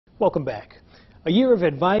Welcome back. A year of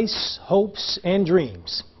advice, hopes, and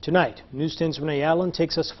dreams. Tonight, News 10's Renee Allen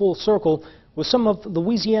takes us full circle with some of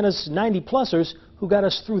Louisiana's 90-plussers who got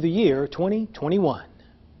us through the year 2021.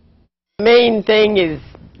 The main thing is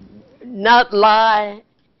not lie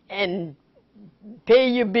and pay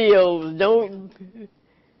your bills. Don't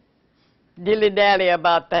dilly-dally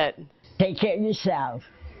about that. Take care of yourself.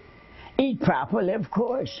 Eat properly, of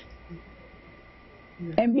course.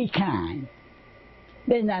 And be kind.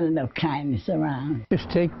 There's not enough kindness around. Just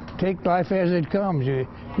take life as it comes. You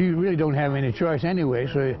really don't have any choice anyway,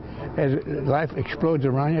 so as life explodes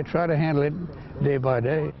around you, try to handle it day by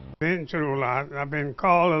day. Been through a lot. I've been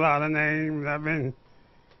called a lot of names. I've been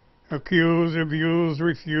accused, abused,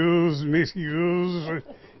 refused, misused,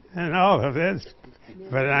 and all of it.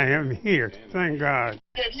 But I am here, thank God.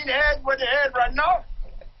 They had what they had right now.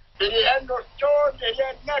 They had no stores, they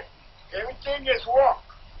had nothing. Everything just walked.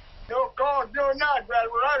 No cars, no nothing.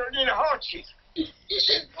 Well, I don't need a horses. He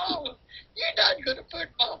said, Mama, you're not going to put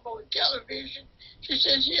Mama on television. She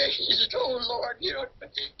says, yeah. She says, oh, Lord, you don't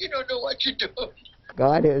know what you're doing.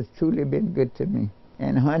 God has truly been good to me.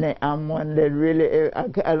 And, honey, I'm one that really, I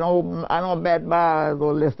don't bat my eyes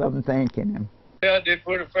or list of them thanking him. Yeah, I did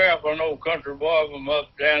pretty fair for an old country boy from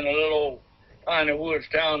up down a little old tiny woods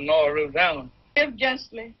town in North Louisiana. Live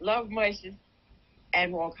justly, love mercy,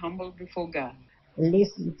 and walk humble before God.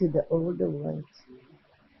 Listen to the older ones.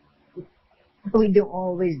 We don't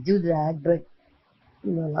always do that, but,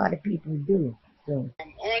 you know, a lot of people do. So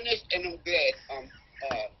I'm honest and I'm glad. I'm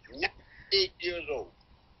 98 years old.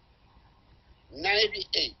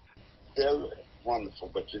 98. Very wonderful,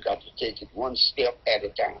 but you got to take it one step at a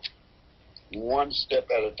time. One step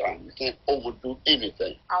at a time. You can't overdo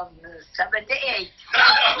anything. I'm 78.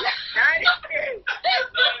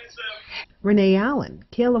 Renee Allen,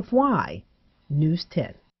 KLFY, News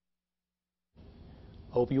 10.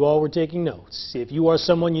 Hope you all were taking notes. If you or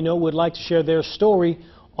someone you know would like to share their story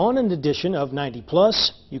on an edition of 90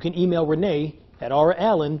 Plus, you can email Renee at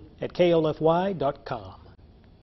rallen@klfy.com.